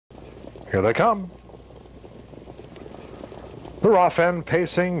Here they come. The rough end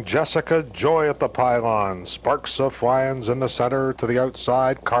pacing, Jessica Joy at the pylon. Sparks of Flying's in the center to the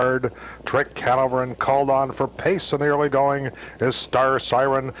outside. Card Trick Hanover, and called on for pace in the early going is Star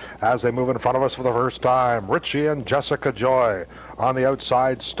Siren as they move in front of us for the first time. Richie and Jessica Joy. On the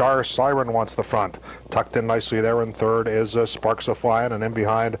outside, Star Siren wants the front. Tucked in nicely there in third is Sparks of Flying, and in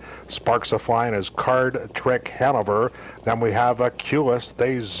behind Sparks of Flying is Card Trick Hanover. Then we have Aculus.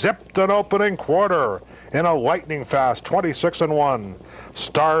 They zipped an opening quarter in a lightning fast 26-1.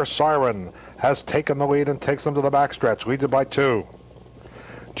 Star Siren has taken the lead and takes them to the backstretch. Leads it by 2.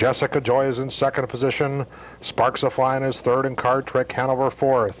 Jessica Joy is in second position. Sparks of Flying is third, and Card Trick Hanover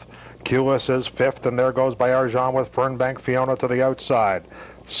fourth. Culus is fifth, and there goes by Argent with Fernbank Fiona to the outside.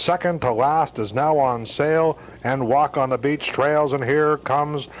 Second to last is now on sale, and Walk on the Beach trails, and here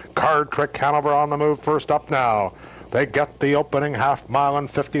comes Card Trick Hanover on the move first up now. They get the opening half mile in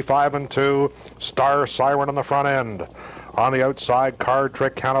 55-2. Star Siren on the front end. On the outside, Card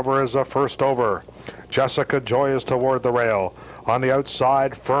Trick Hanover is first over. Jessica Joy is toward the rail. On the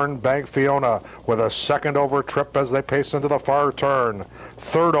outside, Fernbank Fiona with a second over trip as they pace into the far turn.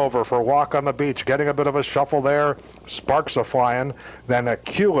 Third over for Walk on the Beach, getting a bit of a shuffle there. Sparks of Flying, then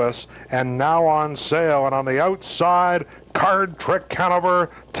Aculus, and now on sale. And on the outside, Card Trick Hanover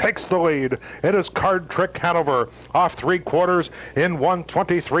takes the lead. It is Card Trick Hanover off 3/4 in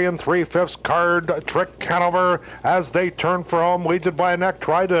 1:23 3/5. Card Trick Hanover as they turn for home leads it by a neck.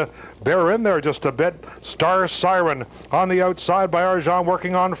 Tried to bear in there just a bit. Star Siren on the outside by Argent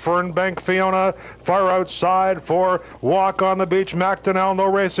working on Fernbank Fiona. Far outside for Walk on the Beach. McDonnell, no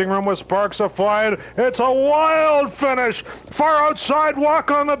racing room with Sparks of Flying. It's a wild finish. Far outside,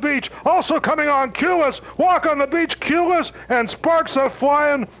 Walk on the Beach. Also coming on Culus. Walk on the Beach, Culus, and Sparks of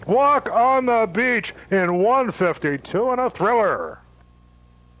Flying. Walk on the Beach in 1:52 and a thriller.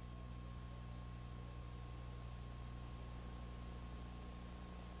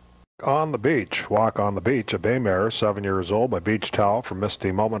 On the Beach, Walk on the Beach, a bay mare, 7 years old, by Beach Towel from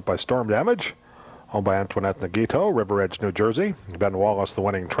Misty Moment by Storm Damage, owned by Antoinette Nagito, River Edge, New Jersey. Ben Wallace, the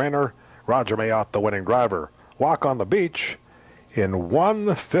winning trainer. Roger Mayotte, the winning driver. Walk on the Beach in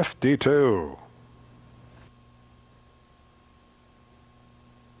 1:52.